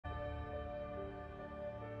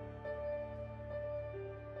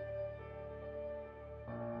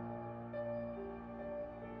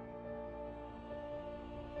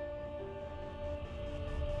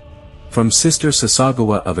From Sister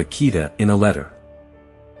Sasagawa of Akita in a letter.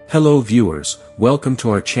 Hello viewers, welcome to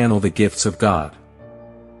our channel The Gifts of God.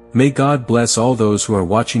 May God bless all those who are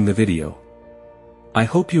watching the video. I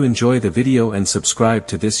hope you enjoy the video and subscribe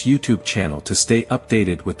to this YouTube channel to stay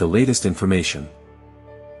updated with the latest information.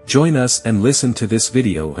 Join us and listen to this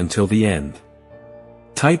video until the end.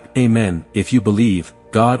 Type Amen if you believe,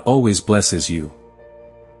 God always blesses you.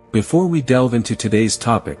 Before we delve into today's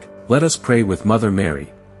topic, let us pray with Mother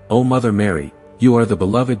Mary. O Mother Mary, you are the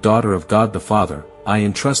beloved daughter of God the Father, I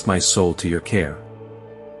entrust my soul to your care.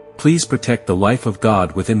 Please protect the life of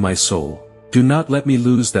God within my soul. Do not let me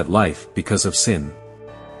lose that life because of sin.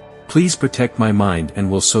 Please protect my mind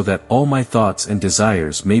and will so that all my thoughts and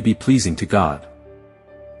desires may be pleasing to God.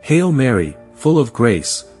 Hail Mary, full of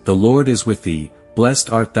grace, the Lord is with thee,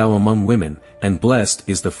 blessed art thou among women, and blessed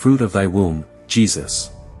is the fruit of thy womb,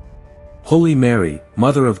 Jesus. Holy Mary,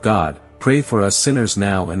 Mother of God, pray for us sinners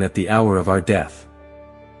now and at the hour of our death.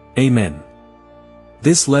 Amen.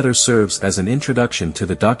 This letter serves as an introduction to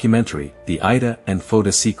the documentary, The Ida and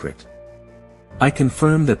Foda Secret. I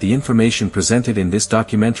confirm that the information presented in this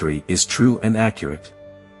documentary is true and accurate.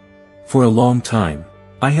 For a long time,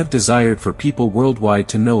 I have desired for people worldwide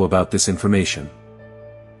to know about this information.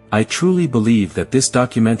 I truly believe that this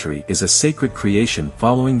documentary is a sacred creation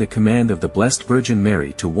following the command of the Blessed Virgin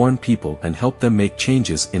Mary to warn people and help them make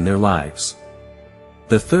changes in their lives.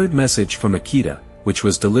 The third message from Akita, which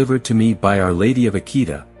was delivered to me by Our Lady of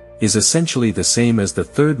Akita, is essentially the same as the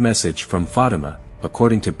third message from Fatima,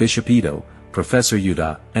 according to Bishop Ito, Professor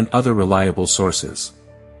Yuda, and other reliable sources.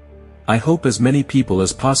 I hope as many people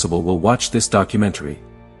as possible will watch this documentary.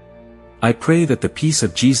 I pray that the peace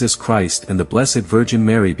of Jesus Christ and the Blessed Virgin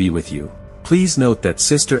Mary be with you. Please note that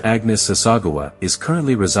Sister Agnes Sasagawa is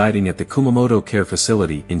currently residing at the Kumamoto Care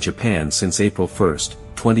Facility in Japan since April 1,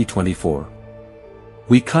 2024.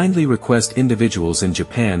 We kindly request individuals in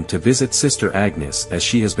Japan to visit Sister Agnes as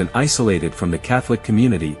she has been isolated from the Catholic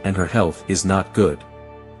community and her health is not good.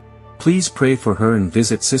 Please pray for her and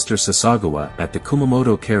visit Sister Sasagawa at the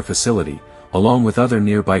Kumamoto Care Facility, along with other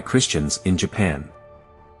nearby Christians in Japan.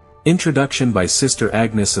 Introduction by Sister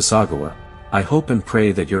Agnes Sasagawa. I hope and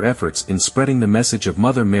pray that your efforts in spreading the message of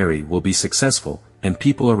Mother Mary will be successful, and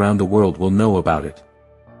people around the world will know about it.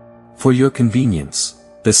 For your convenience,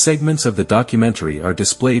 the segments of the documentary are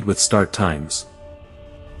displayed with start times.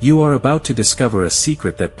 You are about to discover a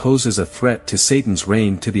secret that poses a threat to Satan's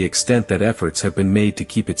reign to the extent that efforts have been made to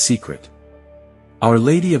keep it secret. Our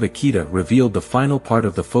Lady of Akita revealed the final part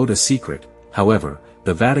of the Foda secret, however,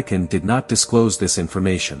 the Vatican did not disclose this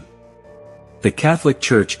information. The Catholic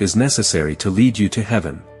Church is necessary to lead you to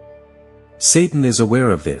heaven. Satan is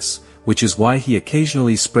aware of this, which is why he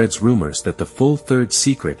occasionally spreads rumors that the full third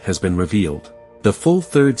secret has been revealed. The full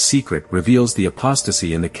third secret reveals the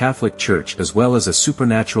apostasy in the Catholic Church as well as a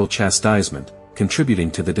supernatural chastisement,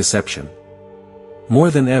 contributing to the deception.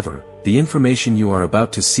 More than ever, the information you are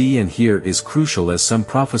about to see and hear is crucial as some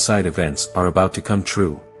prophesied events are about to come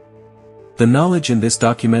true. The knowledge in this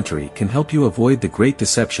documentary can help you avoid the great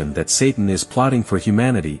deception that Satan is plotting for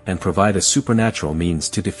humanity and provide a supernatural means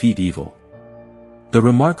to defeat evil. The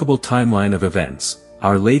remarkable timeline of events.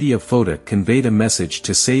 Our Lady of Foda conveyed a message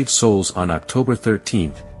to save souls on October 13,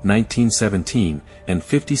 1917, and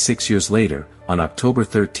 56 years later, on October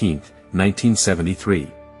 13, 1973.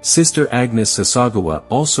 Sister Agnes Sasagawa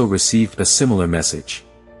also received a similar message.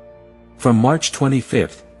 From March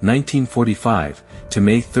 25, 1945, to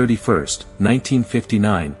May 31,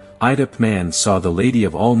 1959, Ida Pman saw the Lady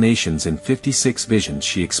of all Nations in 56 visions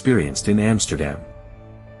she experienced in Amsterdam.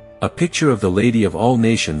 A picture of the Lady of all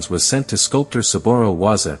Nations was sent to sculptor Saburo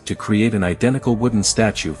Waza to create an identical wooden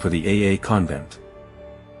statue for the AA convent.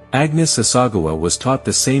 Agnes Sasagawa was taught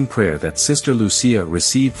the same prayer that Sister Lucia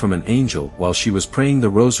received from an angel while she was praying the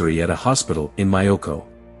rosary at a hospital in Myoko.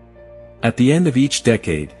 At the end of each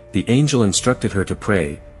decade, the angel instructed her to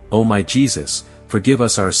pray, "O my Jesus, forgive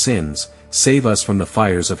us our sins, save us from the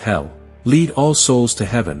fires of hell. Lead all souls to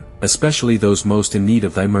heaven, especially those most in need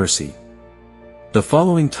of thy mercy." The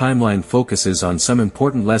following timeline focuses on some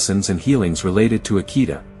important lessons and healings related to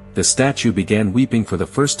Akita. The statue began weeping for the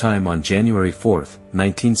first time on January 4,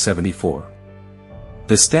 1974.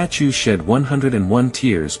 The statue shed 101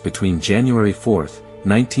 tears between January 4,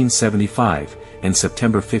 1975, and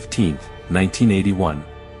September 15, 1981.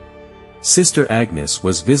 Sister Agnes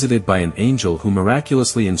was visited by an angel who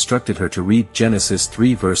miraculously instructed her to read Genesis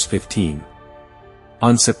 3 verse 15.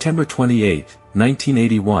 On September 28,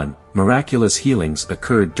 1981, miraculous healings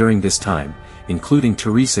occurred during this time, including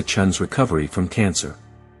Teresa Chun's recovery from cancer.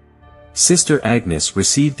 Sister Agnes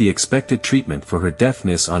received the expected treatment for her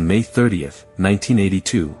deafness on May 30,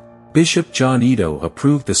 1982. Bishop John Ito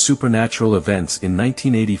approved the supernatural events in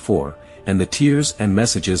 1984, and the Tears and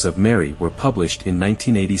Messages of Mary were published in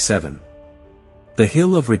 1987. The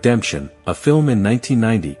Hill of Redemption, a film in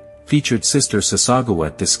 1990, featured Sister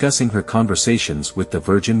Sasagawa discussing her conversations with the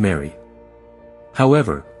Virgin Mary.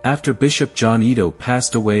 However, after Bishop John Ito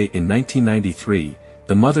passed away in 1993,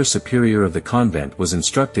 the Mother Superior of the convent was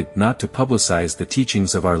instructed not to publicize the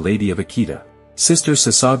teachings of Our Lady of Akita. Sister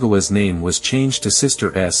Sasagawa's name was changed to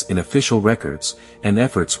Sister S in official records, and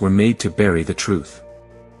efforts were made to bury the truth.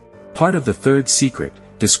 Part of the third secret,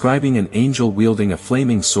 describing an angel wielding a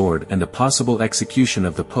flaming sword and a possible execution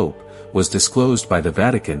of the Pope, was disclosed by the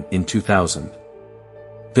Vatican in 2000.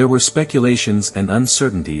 There were speculations and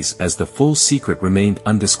uncertainties as the full secret remained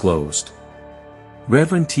undisclosed.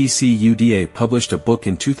 Reverend T.C. Uda published a book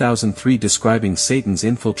in 2003 describing Satan's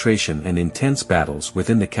infiltration and intense battles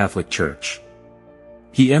within the Catholic Church.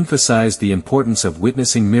 He emphasized the importance of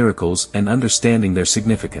witnessing miracles and understanding their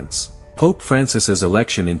significance. Pope Francis's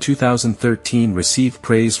election in 2013 received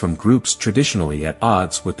praise from groups traditionally at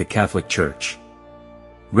odds with the Catholic Church.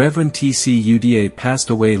 Reverend T.C. Uda passed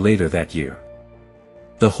away later that year.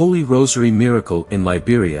 The Holy Rosary miracle in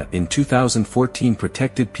Liberia in 2014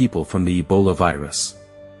 protected people from the Ebola virus.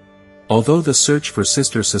 Although the search for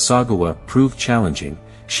Sister Sasagawa proved challenging,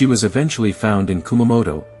 she was eventually found in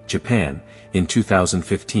Kumamoto, Japan, in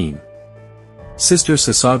 2015. Sister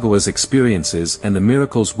Sasagawa's experiences and the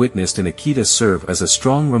miracles witnessed in Akita serve as a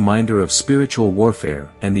strong reminder of spiritual warfare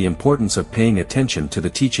and the importance of paying attention to the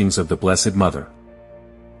teachings of the Blessed Mother.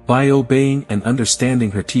 By obeying and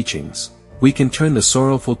understanding her teachings, we can turn the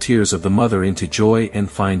sorrowful tears of the Mother into joy and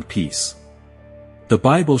find peace. The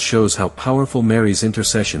Bible shows how powerful Mary's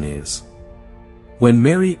intercession is. When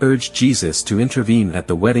Mary urged Jesus to intervene at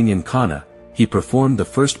the wedding in Cana, he performed the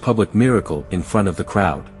first public miracle in front of the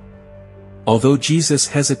crowd. Although Jesus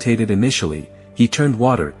hesitated initially, he turned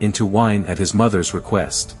water into wine at his mother's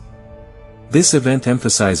request. This event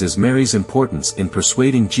emphasizes Mary's importance in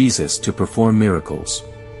persuading Jesus to perform miracles.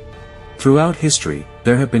 Throughout history,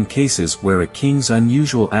 there have been cases where a king's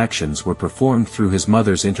unusual actions were performed through his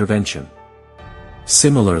mother's intervention.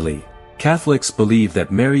 Similarly, Catholics believe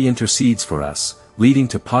that Mary intercedes for us, leading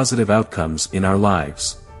to positive outcomes in our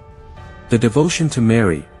lives. The devotion to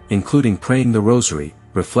Mary, including praying the Rosary,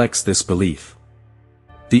 reflects this belief.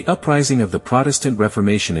 The uprising of the Protestant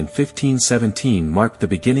Reformation in 1517 marked the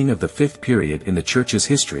beginning of the fifth period in the Church's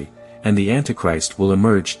history, and the Antichrist will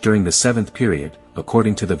emerge during the seventh period,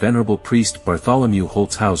 according to the venerable priest Bartholomew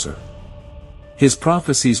Holtzhauser. His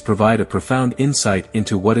prophecies provide a profound insight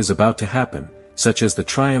into what is about to happen, such as the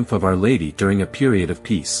triumph of Our Lady during a period of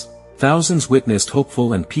peace. Thousands witnessed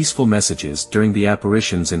hopeful and peaceful messages during the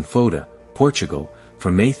apparitions in Foda, Portugal,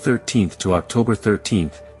 from May 13 to October 13,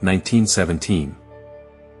 1917.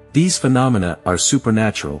 These phenomena are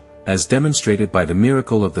supernatural, as demonstrated by the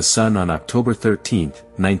miracle of the sun on October 13,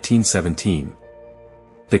 1917.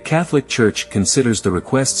 The Catholic Church considers the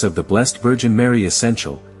requests of the Blessed Virgin Mary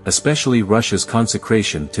essential, especially Russia's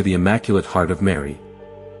consecration to the Immaculate Heart of Mary.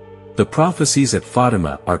 The prophecies at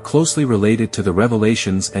Fatima are closely related to the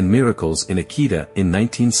revelations and miracles in Akita in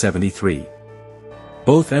 1973.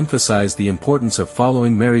 Both emphasize the importance of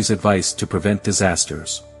following Mary's advice to prevent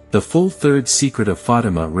disasters. The full third secret of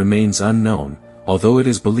Fatima remains unknown, although it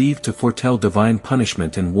is believed to foretell divine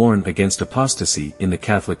punishment and warn against apostasy in the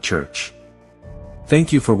Catholic Church.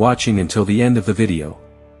 Thank you for watching until the end of the video.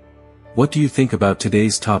 What do you think about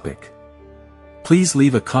today's topic? Please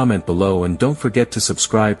leave a comment below and don't forget to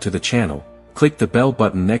subscribe to the channel. Click the bell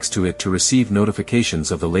button next to it to receive notifications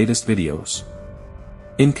of the latest videos.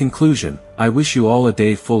 In conclusion, I wish you all a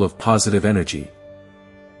day full of positive energy.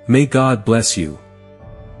 May God bless you.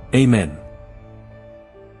 Amen.